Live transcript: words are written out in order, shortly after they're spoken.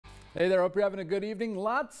Hey there, hope you're having a good evening.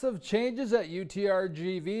 Lots of changes at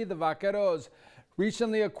UTRGV. The Vaqueros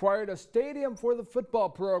recently acquired a stadium for the football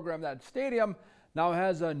program. That stadium now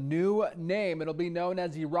has a new name. It'll be known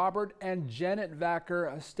as the Robert and Janet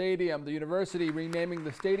Vackar Stadium. The university renaming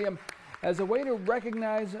the stadium as a way to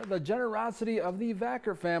recognize the generosity of the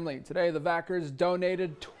Vackar family. Today, the Vackars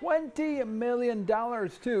donated $20 million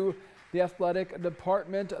to the athletic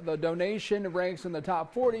department. The donation ranks in the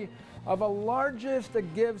top 40 of the largest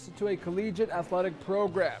gifts to a collegiate athletic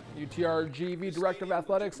program. UTRGV Director of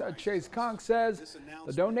Athletics Chase Conk says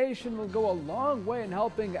the donation will go a long way in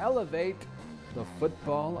helping elevate the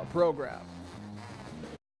football program.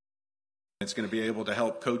 It's going to be able to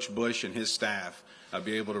help Coach Bush and his staff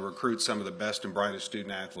be able to recruit some of the best and brightest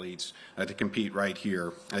student athletes to compete right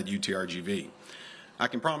here at UTRGV. I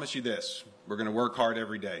can promise you this, we're going to work hard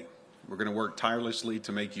every day. We're going to work tirelessly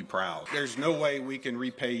to make you proud. There's no way we can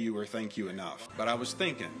repay you or thank you enough. But I was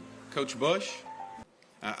thinking, Coach Bush,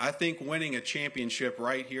 I think winning a championship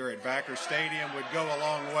right here at Vackar Stadium would go a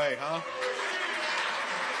long way, huh?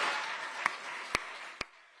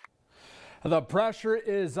 The pressure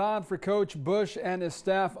is on for Coach Bush and his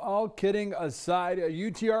staff. All kidding aside,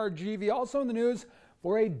 UTRGV also in the news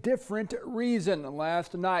for a different reason.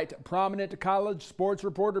 Last night, prominent college sports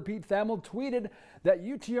reporter Pete Thamel tweeted that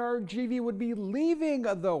UTRGV would be leaving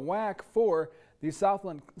the WAC for the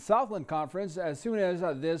Southland Conference as soon as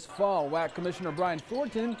this fall. WAC Commissioner Brian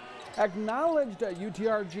Thornton acknowledged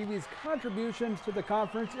UTRGV's contributions to the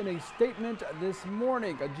conference in a statement this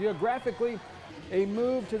morning. Geographically, a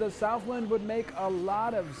move to the Southland would make a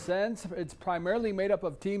lot of sense. It's primarily made up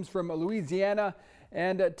of teams from Louisiana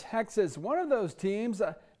and Texas. One of those teams,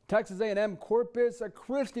 Texas A&M Corpus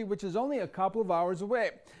Christi, which is only a couple of hours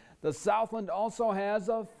away. The Southland also has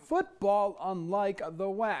a football, unlike the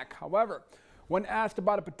WAC. However, when asked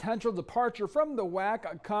about a potential departure from the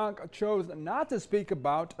WAC, Conk chose not to speak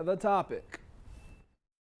about the topic.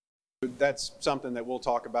 That's something that we'll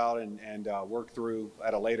talk about and work through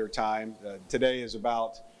at a later time. Today is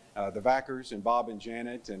about the Vackars and Bob and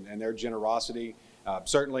Janet and their generosity.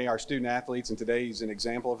 Certainly our student athletes, and today's an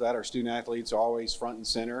example of that. Our student athletes are always front and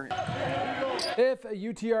center. If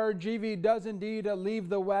UTRGV does indeed leave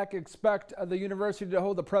the WAC, expect the university to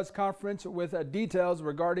hold a press conference with details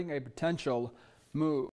regarding a potential move.